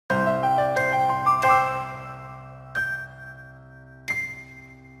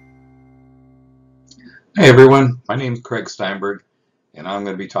Hey everyone, my name is Craig Steinberg, and I'm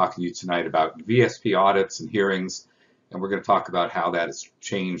going to be talking to you tonight about VSP audits and hearings, and we're going to talk about how that has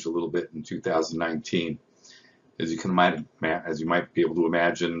changed a little bit in 2019. As you might be able to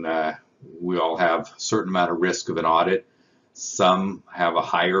imagine, we all have a certain amount of risk of an audit. Some have a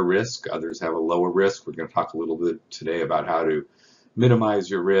higher risk, others have a lower risk. We're going to talk a little bit today about how to minimize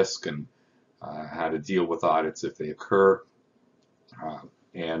your risk and how to deal with audits if they occur.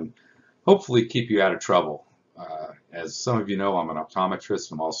 And hopefully keep you out of trouble. As some of you know, I'm an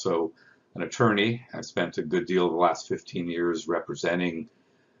optometrist. I'm also an attorney. I've spent a good deal of the last 15 years representing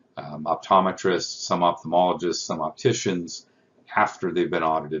optometrists, some ophthalmologists, some opticians after they've been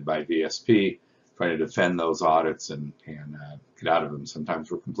audited by VSP, trying to defend those audits and get out of them.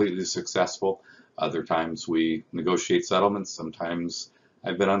 Sometimes we're completely successful. Other times we negotiate settlements. Sometimes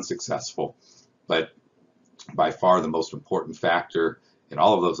I've been unsuccessful. But by far the most important factor in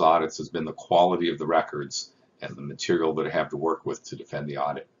all of those audits has been the quality of the records and the material that I have to work with to defend the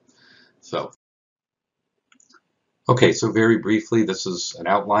audit. So, okay, so very briefly, this is an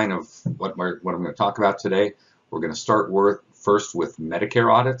outline of what I'm going to talk about today. We're going to start first with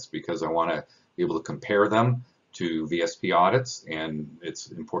Medicare audits because I want to be able to compare them to VSP audits, and it's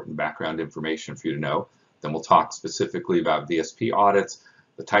important background information for you to know. Then we'll talk specifically about VSP audits,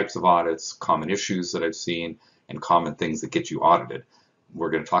 the types of audits, common issues that I've seen, and common things that get you audited. We're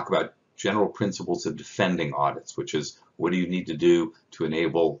going to talk about general principles of defending audits, which is what do you need to do to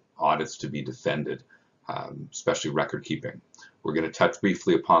enable audits to be defended, especially record keeping. We're going to touch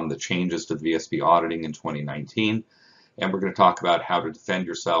briefly upon the changes to the VSP auditing in 2019, and we're going to talk about how to defend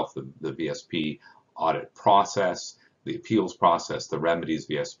yourself, the VSP audit process, the appeals process, the remedies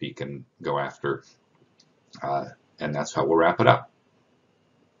VSP can go after, and that's how we'll wrap it up.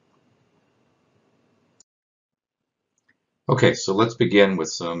 Okay, so let's begin with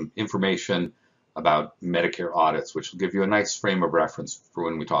some information about Medicare audits, which will give you a nice frame of reference for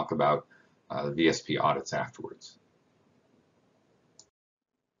when we talk about the VSP audits afterwards.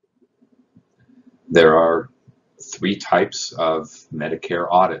 There are three types of Medicare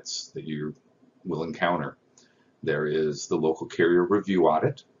audits that you will encounter. There is the local carrier review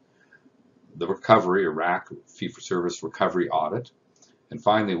audit, the recovery or RAC, fee-for-service recovery audit, and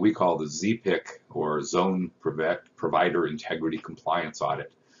finally we call the ZPIC or Zone Provider Integrity Compliance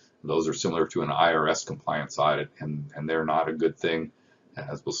Audit. Those are similar to an IRS compliance audit, and they're not a good thing,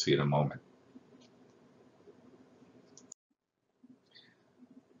 as we'll see in a moment.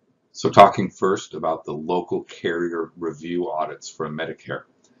 So talking first about the local carrier review audits for Medicare.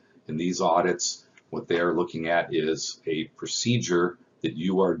 In these audits, what they are looking at is a procedure that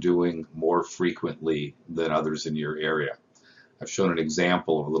you are doing more frequently than others in your area. I've shown an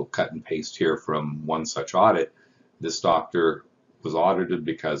example of a little cut and paste here from one such audit. This doctor was audited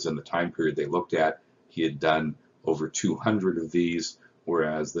because in the time period they looked at, he had done over 200 of these,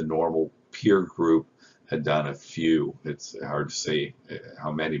 whereas the normal peer group had done a few. It's hard to say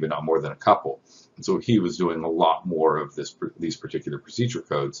how many, but not more than a couple. And so he was doing a lot more of these particular procedure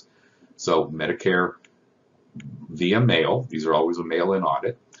codes. So Medicare, via mail, these are always a mail-in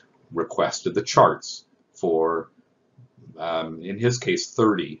audit, requested the charts for, in his case,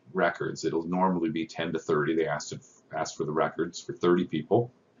 30 records. It'll normally be 10 to 30. They asked for the records for 30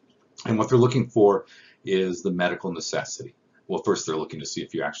 people. And what they're looking for is the medical necessity. Well, first they're looking to see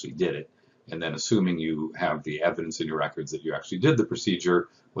if you actually did it. And then assuming you have the evidence in your records that you actually did the procedure,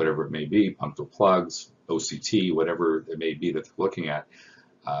 whatever it may be, punctal plugs, OCT, whatever it may be that they're looking at,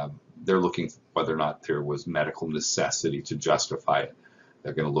 they're looking whether or not there was medical necessity to justify it.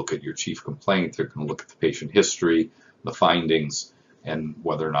 They're going to look at your chief complaint, they're going to look at the patient history, the findings, and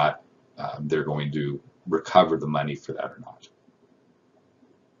whether or not they're going to recover the money for that or not.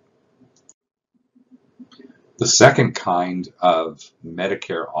 The second kind of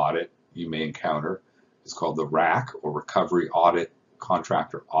Medicare audit you may encounter is called the RAC, or Recovery Audit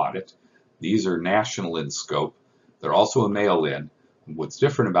Contractor Audit. These are national in scope. They're also a mail-in. What's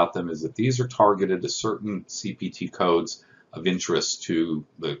different about them is that these are targeted to certain CPT codes of interest to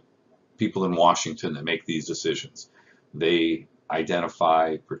the people in Washington that make these decisions. They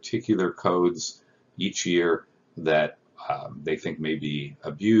identify particular codes each year that they think may be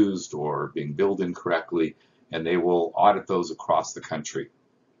abused or being billed incorrectly, and they will audit those across the country.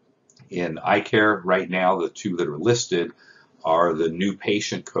 In eye care right now, the two that are listed are the new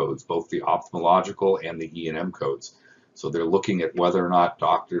patient codes, both the ophthalmological and the E&M codes. So they're looking at whether or not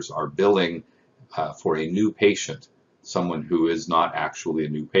doctors are billing for a new patient, someone who is not actually a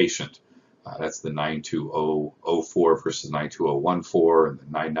new patient. That's the 92004 versus 92014 and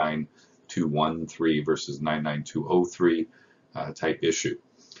the 99213 versus 99203 type issue.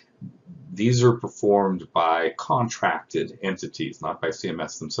 these are performed by contracted entities, not by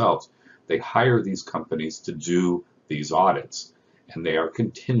CMS themselves. They hire these companies to do these audits, and they are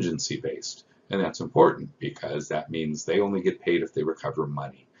contingency based. And that's important because that means they only get paid if they recover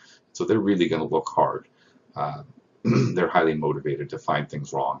money. So they're really going to look hard. They're highly motivated to find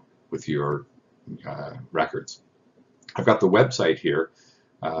things wrong with your records. I've got the website here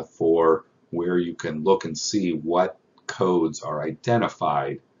for where you can look and see what codes are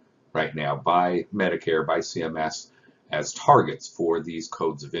identified right now by Medicare, by CMS, as targets for these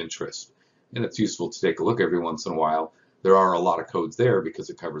codes of interest. And it's useful to take a look every once in a while. There are a lot of codes there because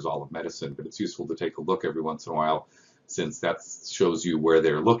it covers all of medicine, but it's useful to take a look every once in a while since that shows you where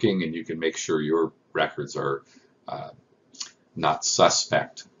they're looking, and you can make sure your records are not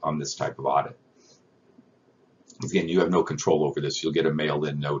suspect on this type of audit. Again, you have no control over this. You'll get a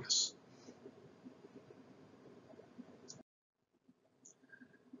mail-in notice.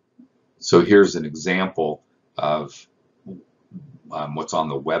 So here's an example of what's on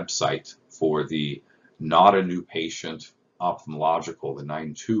the website for the not a new patient ophthalmological, the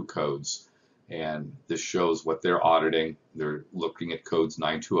 9.2 codes. And this shows what they're auditing. They're looking at codes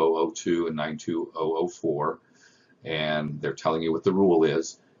 92002 and 92004, and they're telling you what the rule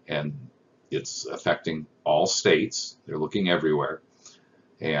is, and it's affecting all states. They're looking everywhere,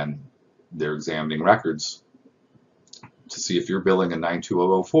 and they're examining records to see if you're billing a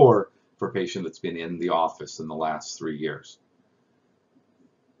 92004 for a patient that's been in the office in the last 3 years.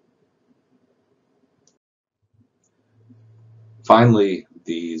 Finally,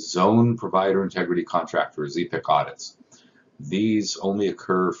 the Zone Provider Integrity Contract, or ZPIC audits. These only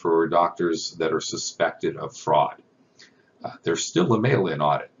occur for doctors that are suspected of fraud. They're still a mail-in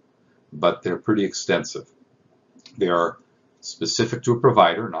audit, but they're pretty extensive. They are specific to a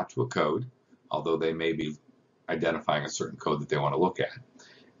provider, not to a code, although they may be identifying a certain code that they want to look at.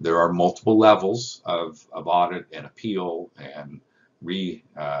 There are multiple levels of audit and appeal and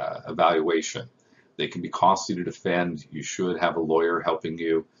re-evaluation. They can be costly to defend. You should have a lawyer helping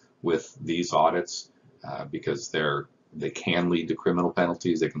you with these audits because they can lead to criminal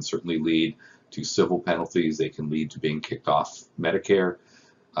penalties. They can certainly lead to civil penalties. They can lead to being kicked off Medicare.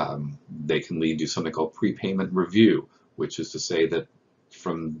 They can lead to something called prepayment review, which is to say that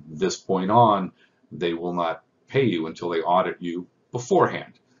from this point on, they will not pay you until they audit you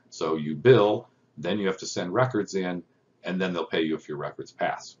beforehand. So you bill, then you have to send records in, and then they'll pay you if your records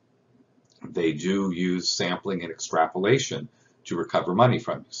pass. They do use sampling and extrapolation to recover money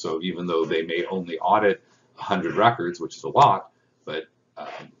from you. So even though they may only audit 100 records, which is a lot, but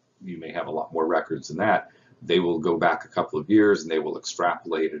you may have a lot more records than that, they will go back a couple of years and they will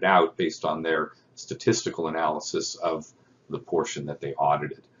extrapolate it out based on their statistical analysis of the portion that they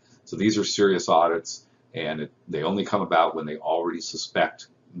audited. So these are serious audits, and they only come about when they already suspect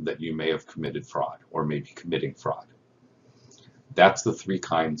that you may have committed fraud or may be committing fraud. That's the 3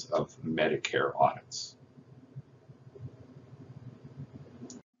 kinds of Medicare audits.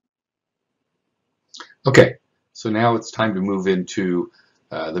 Okay, so now it's time to move into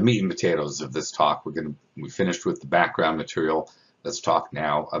the meat and potatoes of this talk. We finished with the background material. Let's talk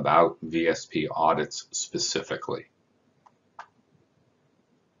now about VSP audits specifically.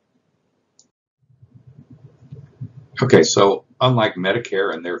 Okay, so unlike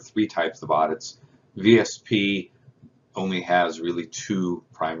Medicare and there are 3 types of audits, VSP only has really 2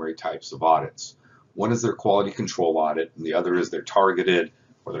 primary types of audits. One is their quality control audit, and the other is their targeted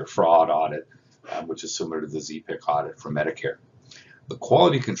or their fraud audit, which is similar to the ZPIC audit for Medicare. The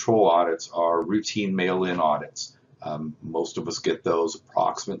quality control audits are routine mail-in audits. Most of us get those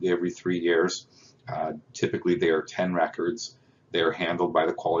approximately every 3 years. Typically, they are 10 records. They are handled by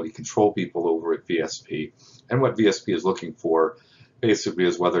the quality control people over at VSP. And what VSP is looking for basically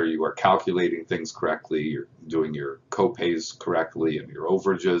is whether you are calculating things correctly, you're doing your co-pays correctly and your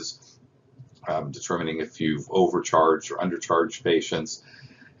overages, determining if you've overcharged or undercharged patients.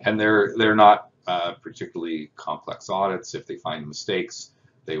 And they're not particularly complex audits. If they find mistakes,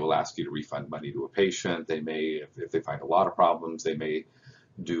 they will ask you to refund money to a patient. They may, if they find a lot of problems, they may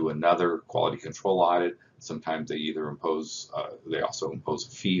do another quality control audit. Sometimes they either they also impose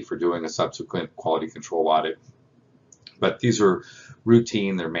a fee for doing a subsequent quality control audit. But these are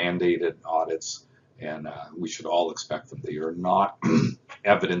routine, they're mandated audits, and we should all expect them. They are not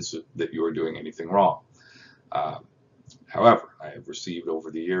evidence that you are doing anything wrong. However, I have received over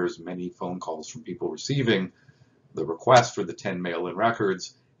the years many phone calls from people receiving the request for the 10 mail-in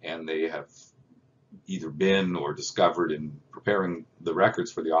records, and they have either been or discovered in preparing the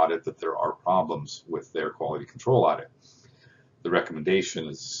records for the audit that there are problems with their quality control audit. The recommendation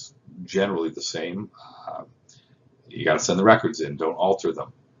is generally the same. You got to send the records in, don't alter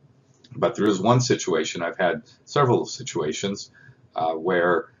them. But there is one situation, I've had several situations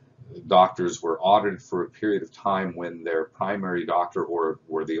where doctors were audited for a period of time when their primary doctor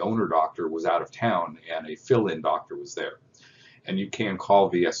or the owner doctor was out of town and a fill-in doctor was there. And you can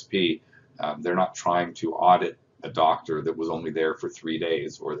call VSP. They're not trying to audit a doctor that was only there for 3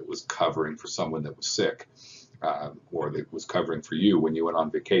 days, or that was covering for someone that was sick, or that was covering for you when you went on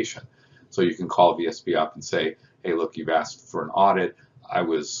vacation. So you can call VSP up and say, hey, look, you've asked for an audit. I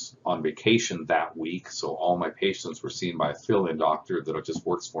was on vacation that week, so all my patients were seen by a fill-in doctor that just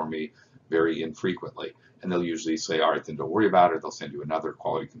works for me very infrequently. And they'll usually say, all right, then don't worry about it. They'll send you another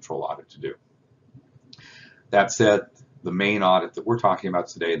quality control audit to do. That said, the main audit that we're talking about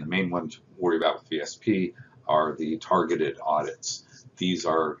today, and the main one to worry about with VSP, are the targeted audits. These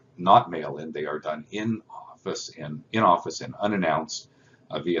are not mail-in. They are done in office and unannounced.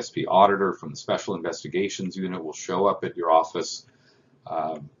 A VSP auditor from the Special Investigations Unit will show up at your office.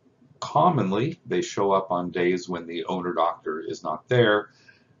 Commonly, they show up on days when the owner doctor is not there.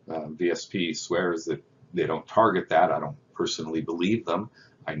 VSP swears that they don't target that. I don't personally believe them.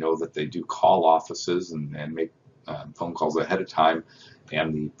 I know that they do call offices and make phone calls ahead of time,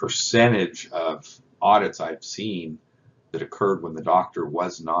 and the percentage of audits I've seen that occurred when the doctor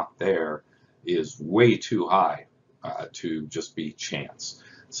was not there is way too high to just be chance.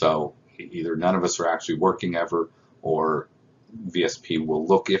 So either none of us are actually working ever, or VSP will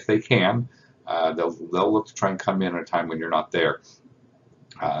look, if they can, they'll look to try and come in at a time when you're not there,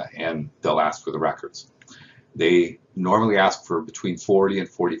 and they'll ask for the records. They normally ask for between 40 and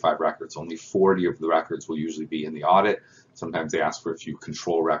 45 records. Only 40 of the records will usually be in the audit. Sometimes they ask for a few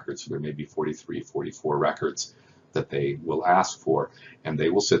control records, so there may be 43, 44 records that they will ask for. And they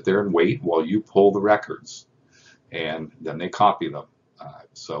will sit there and wait while you pull the records, and then they copy them.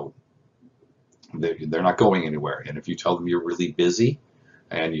 So they're not going anywhere. And if you tell them you're really busy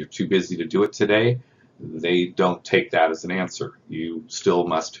and you're too busy to do it today, they don't take that as an answer. You still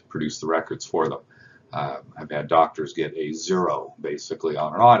must produce the records for them. I've had doctors get a 0 basically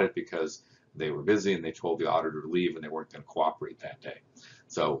on an audit because they were busy and they told the auditor to leave and they weren't going to cooperate that day.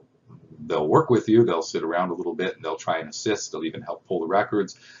 So they'll work with you, they'll sit around a little bit and they'll try and assist, they'll even help pull the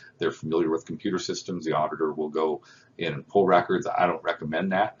records. They're familiar with computer systems. The auditor will go in and pull records. I don't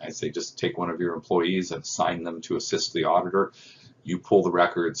recommend that. I say just take one of your employees and assign them to assist the auditor. You pull the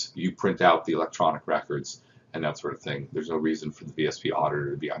records, you print out the electronic records, and that sort of thing. There's no reason for the VSP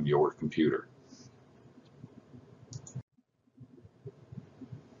auditor to be on your computer.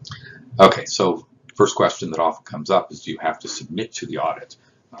 Okay, so first question that often comes up is, do you have to submit to the audit?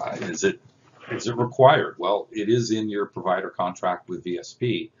 Is it required? Well, it is in your provider contract with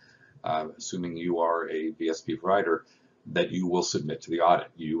VSP, assuming you are a VSP provider, that you will submit to the audit.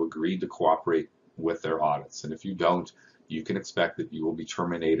 You agreed to cooperate with their audits, and if you don't, you can expect that you will be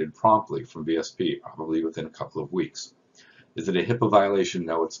terminated promptly from VSP, probably within a couple of weeks. Is it a HIPAA violation?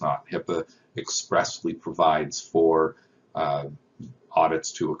 No, it's not. HIPAA expressly provides for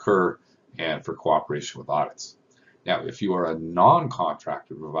audits to occur and for cooperation with audits. Now, if you are a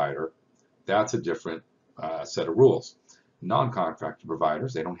non-contracted provider, that's a different set of rules. Non-contracted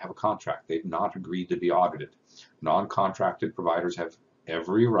providers, they don't have a contract. They've not agreed to be audited. Non-contracted providers have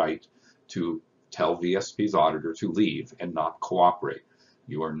every right to tell VSP's auditor to leave and not cooperate.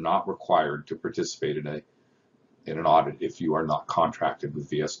 You are not required to participate in an audit if you are not contracted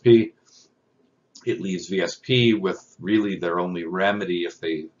with VSP. It leaves VSP with really their only remedy, if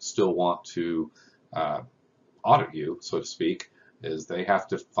they still want to audit you, so to speak, is they have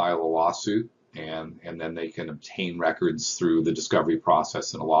to file a lawsuit, and then they can obtain records through the discovery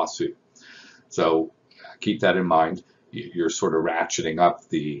process in a lawsuit. So keep that in mind. You're sort of ratcheting up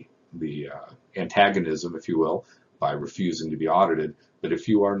the antagonism, if you will, by refusing to be audited. But if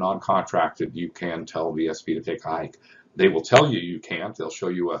you are non-contracted, you can tell VSP to take a hike. They will tell you you can't. They'll show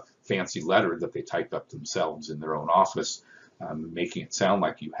you a fancy letter that they typed up themselves in their own office, making it sound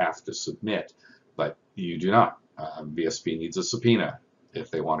like you have to submit, but you do not. VSP needs a subpoena if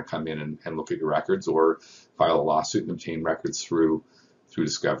they want to come in and look at your records, or file a lawsuit and obtain records through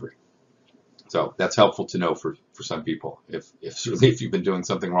discovery. So that's helpful to know for some people. If you've been doing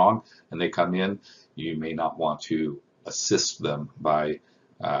something wrong and they come in, you may not want to assist them by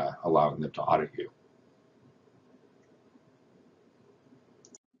allowing them to audit you.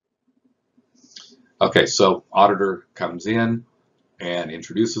 Okay, so auditor comes in and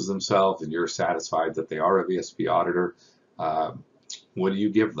introduces themselves, and you're satisfied that they are a VSP auditor. What do you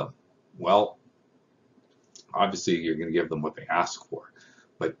give them? Well, obviously you're going to give them what they ask for,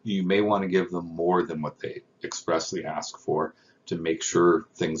 but you may want to give them more than what they expressly ask for to make sure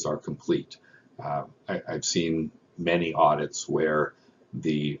things are complete. I've seen many audits where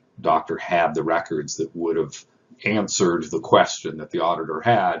the doctor had the records that would have answered the question that the auditor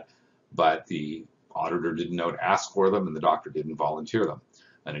had, but the auditor didn't know to ask for them and the doctor didn't volunteer them.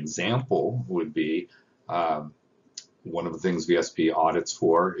 An example would be one of the things VSP audits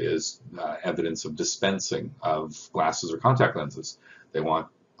for is evidence of dispensing of glasses or contact lenses. They want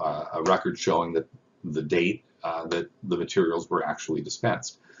a record showing that the date that the materials were actually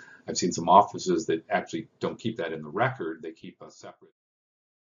dispensed. I've seen some offices that actually don't keep that in the record. They keep a separate